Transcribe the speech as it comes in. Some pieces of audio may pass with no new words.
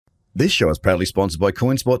This show is proudly sponsored by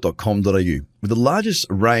coinspot.com.au, with the largest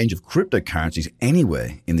range of cryptocurrencies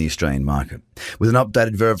anywhere in the Australian market. With an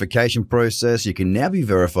updated verification process, you can now be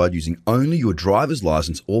verified using only your driver's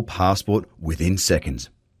license or passport within seconds.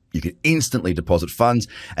 You can instantly deposit funds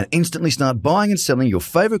and instantly start buying and selling your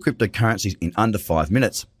favorite cryptocurrencies in under 5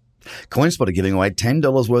 minutes. CoinSpot are giving away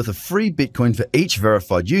 $10 worth of free Bitcoin for each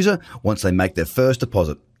verified user once they make their first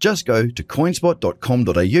deposit. Just go to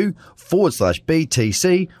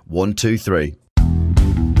coinspot.com.au/BTC123.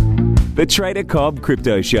 The Trader Cobb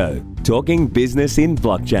Crypto Show, talking business in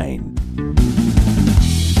blockchain.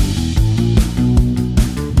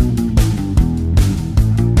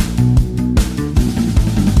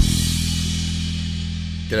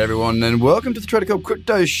 G'day everyone and welcome to the Trader Cobb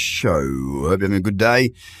Crypto Show. Hope you're having a good day.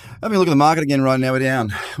 Having a look at the market again right now.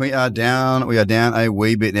 We are down a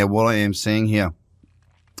wee bit. Now what I am seeing here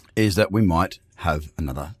is that we might have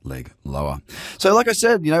another leg lower. So like I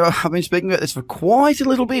said, I've been speaking about this for quite a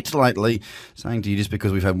little bit lately, saying to you just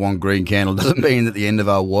because we've had one green candle doesn't mean that the end of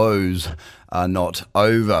our woes are not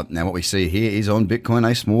over. Now what we see here is on Bitcoin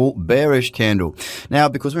a small bearish candle. Now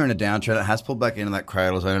because we're in a downtrend, it has pulled back into that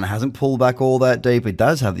cradle zone and it hasn't pulled back all that deep. It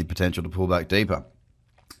does have the potential to pull back deeper.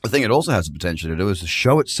 The thing it also has the potential to do is to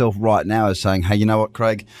show itself right now as saying, hey, you know what,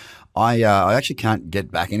 Craig? I actually can't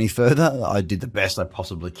get back any further. I did the best I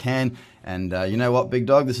possibly can. And you know what, big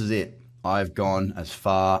dog? This is it. I've gone as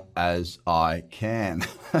far as I can.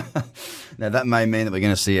 Now, that may mean that we're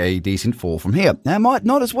going to see a decent fall from here. Now, it might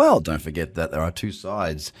not as well. Don't forget that there are two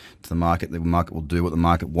sides to the market. The market will do what the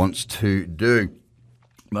market wants to do.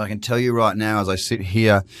 But I can tell you right now, as I sit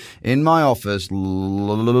here in my office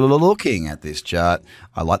looking at this chart,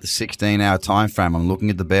 I like the 16-hour time frame. I'm looking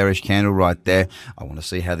at the bearish candle right there. I want to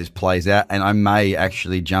see how this plays out, and I may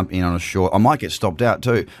actually jump in on a short. I might get stopped out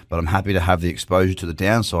too, but I'm happy to have the exposure to the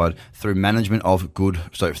downside through good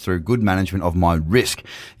management of my risk.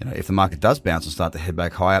 If the market does bounce and start to head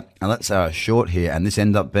back higher, and let's say a short here, and this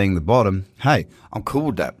end up being the bottom, hey, I'm cool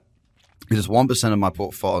with that. Because it's 1% of my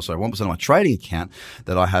portfolio, 1% of my trading account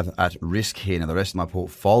that I have at risk here. Now, the rest of my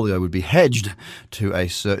portfolio would be hedged to a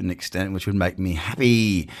certain extent, which would make me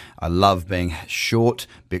happy. I love being short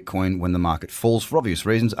Bitcoin when the market falls for obvious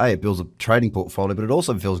reasons. It builds a trading portfolio, but it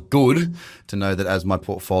also feels good to know that as my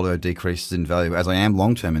portfolio decreases in value, as I am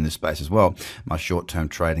long-term in this space as well, my short-term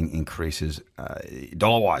trading increases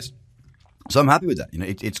dollar-wise. So I'm happy with that.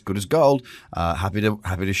 It's good as gold. Happy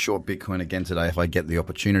to short Bitcoin again today if I get the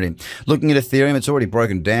opportunity. Looking at Ethereum, it's already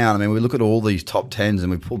broken down. We look at all these top 10s and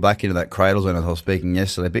we pull back into that cradle zone as I was speaking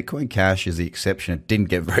yesterday. Bitcoin Cash is the exception. It didn't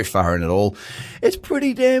get very far in at all. It's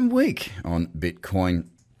pretty damn weak on Bitcoin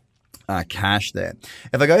Cash there.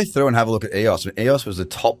 If I go through and have a look at EOS, EOS was the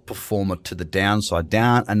top performer to the downside,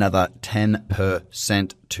 down another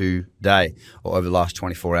 10% today, or over the last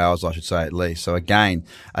 24 hours, I should say at least. So again,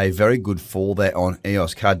 a very good fall there on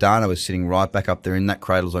EOS. Cardano is sitting right back up there in that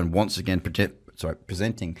cradle zone once again,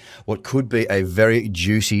 presenting what could be a very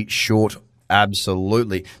juicy short.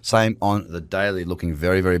 Absolutely. Same on the daily, looking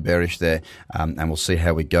very, very bearish there, and we'll see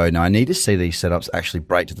how we go. Now, I need to see these setups actually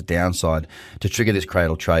break to the downside to trigger this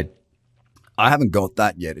cradle trade. I haven't got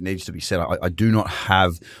that yet. It needs to be set up. I do not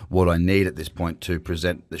have what I need at this point to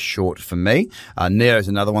present the short for me. Neo is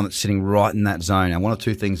another one that's sitting right in that zone. And one of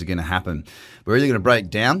two things are going to happen. We're either going to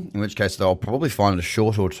break down, in which case I'll probably find a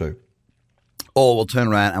short or two, or we'll turn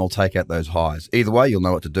around and we'll take out those highs. Either way, you'll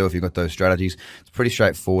know what to do if you've got those strategies. It's pretty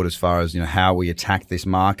straightforward as far as how we attack this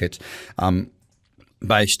market.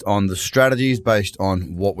 Based on the strategies, based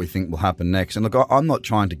on what we think will happen next. And look, I'm not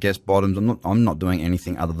trying to guess bottoms. I'm not doing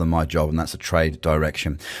anything other than my job, and that's a trade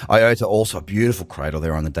direction. IOTA, also a beautiful cradle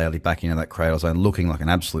there on the daily, back into that cradle zone, looking like an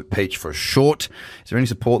absolute peach for a short. Is there any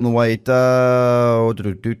support in the way? There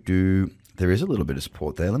is a little bit of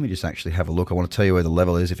support there. Let me just actually have a look. I want to tell you where the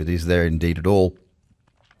level is, if it is there indeed at all.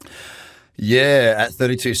 Yeah, at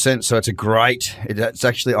 32 cents. So it's it's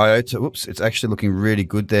actually IOTA. It's actually looking really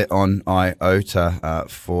good there on IOTA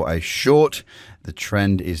for a short. The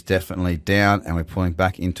trend is definitely down, and we're pulling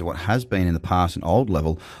back into what has been in the past an old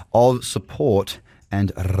level of support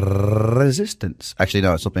and resistance. Actually,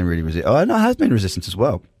 no, it's not been really resistance. Oh, no, it has been resistance as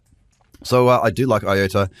well. So I do like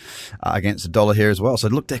IOTA against the dollar here as well. So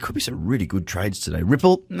look, there could be some really good trades today.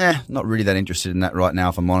 Ripple, not really that interested in that right now,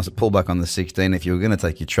 if I'm honest. A pullback on the 16. If you were going to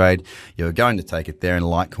take your trade, you're going to take it there. And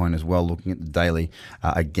Litecoin as well, looking at the daily,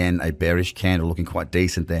 again, a bearish candle looking quite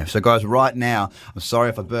decent there. So guys, right now, I'm sorry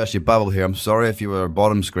if I burst your bubble here. I'm sorry if you were a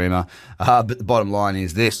bottom screamer. But the bottom line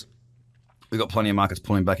is this. we've got plenty of markets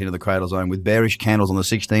pulling back into the cradle zone with bearish candles on the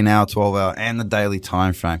 16-hour, 12-hour, and the daily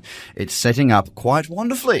time frame. It's setting up quite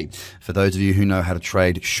wonderfully for those of you who know how to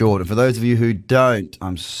trade short. And for those of you who don't,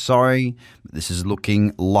 I'm sorry, but this is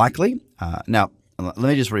looking likely. Now, let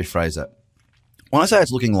me just rephrase that. When I say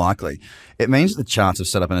it's looking likely, it means that the charts are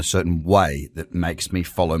set up in a certain way that makes me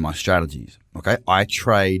follow my strategies. Okay, I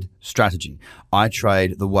trade strategy. I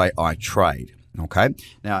trade the way I trade. Okay,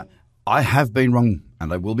 now I have been wrong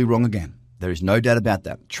and I will be wrong again. There is no doubt about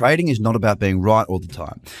that. Trading is not about being right all the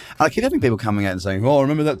time. And I keep having people coming out and saying, "Oh,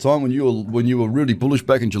 remember that time when you were really bullish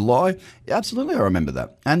back in July?" Yeah, absolutely, I remember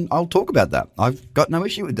that, and I'll talk about that. I've got no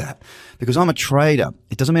issue with that because I'm a trader.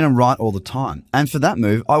 It doesn't mean I'm right all the time. And for that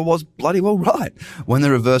move, I was bloody well right. When the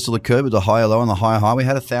reversal occurred with the higher low and the higher high, we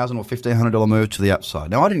had $1,000 or $1,500 move to the upside.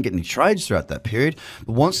 Now, I didn't get any trades throughout that period,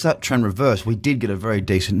 but once that trend reversed, we did get a very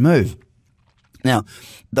decent move. Now,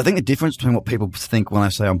 I think the difference between what people think when I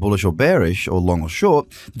say I'm bullish or bearish or long or short,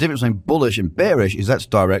 the difference between bullish and bearish is that's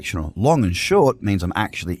directional. Long and short means I'm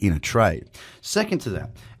actually in a trade. Second to that,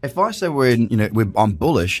 if I say I'm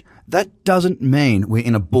bullish, that doesn't mean we're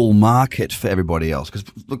in a bull market for everybody else. Because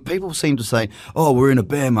look, people seem to say, "Oh, we're in a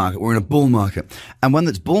bear market, we're in a bull market," and when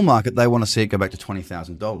it's bull market, they want to see it go back to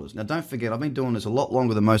 $20,000. Now, don't forget, I've been doing this a lot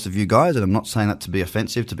longer than most of you guys, and I'm not saying that to be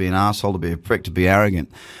offensive, to be an asshole, to be a prick, to be arrogant.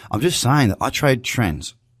 I'm just saying that I trade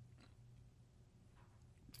trends.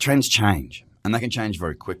 Trends change, and they can change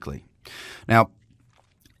very quickly. Now,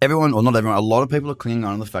 everyone, or not everyone, a lot of people are clinging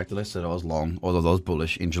on to the fact that I said I was long or that I was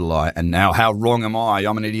bullish in July, and now how wrong am I?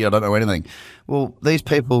 I'm an idiot, I don't know anything. Well, these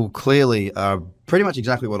people clearly are pretty much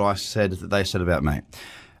exactly what I said that they said about me.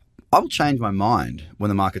 I will change my mind when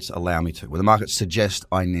the markets allow me to, when the markets suggest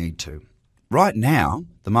I need to. Right now,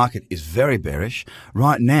 the market is very bearish.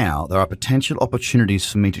 Right now, there are potential opportunities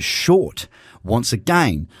for me to short once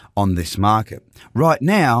again on this market. Right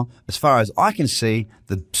now, as far as I can see,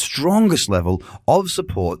 the strongest level of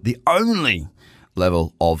support, the only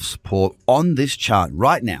level of support on this chart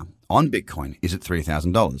right now on Bitcoin is at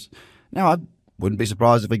 $3,000. Now, I wouldn't be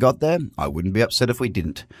surprised if we got there. I wouldn't be upset if we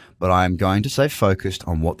didn't. But I am going to stay focused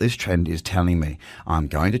on what this trend is telling me. I'm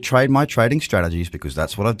going to trade my trading strategies because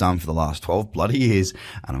that's what I've done for the last 12 bloody years,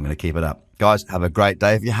 and I'm going to keep it up. Guys, have a great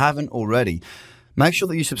day. If you haven't already, make sure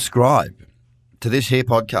that you subscribe to this here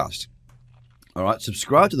podcast. All right,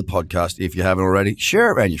 subscribe to the podcast if you haven't already. Share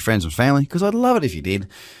it around your friends and family because I'd love it if you did.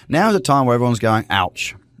 Now is a time where everyone's going,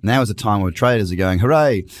 ouch. Now is a time where traders are going,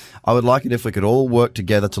 hooray. I would like it if we could all work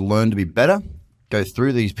together to learn to be better, go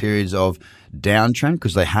through these periods of downtrend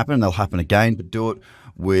because they happen and they'll happen again, but do it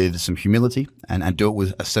with some humility and do it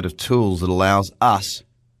with a set of tools that allows us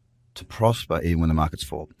to prosper even when the markets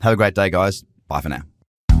fall. Have a great day, guys. Bye for now.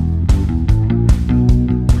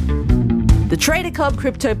 The Trader Cobb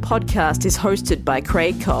Crypto Podcast is hosted by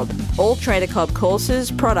Craig Cobb. All Trader Cobb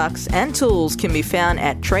courses, products, and tools can be found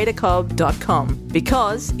at tradercobb.com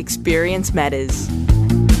because experience matters.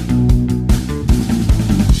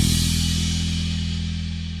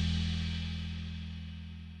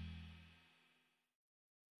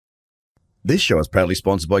 This show is proudly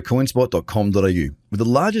sponsored by coinspot.com.au, with the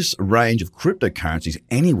largest range of cryptocurrencies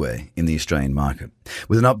anywhere in the Australian market.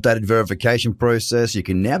 With an updated verification process, you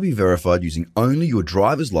can now be verified using only your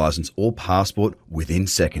driver's license or passport within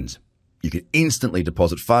seconds. You can instantly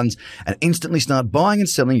deposit funds and instantly start buying and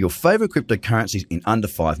selling your favorite cryptocurrencies in under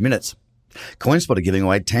 5 minutes. CoinSpot are giving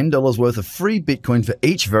away $10 worth of free Bitcoin for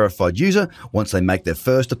each verified user once they make their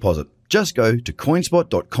first deposit. Just go to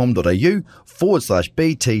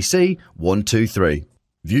coinspot.com.au/BTC123.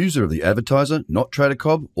 Views are of the advertiser, not Trader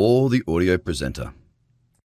Cobb or the audio presenter.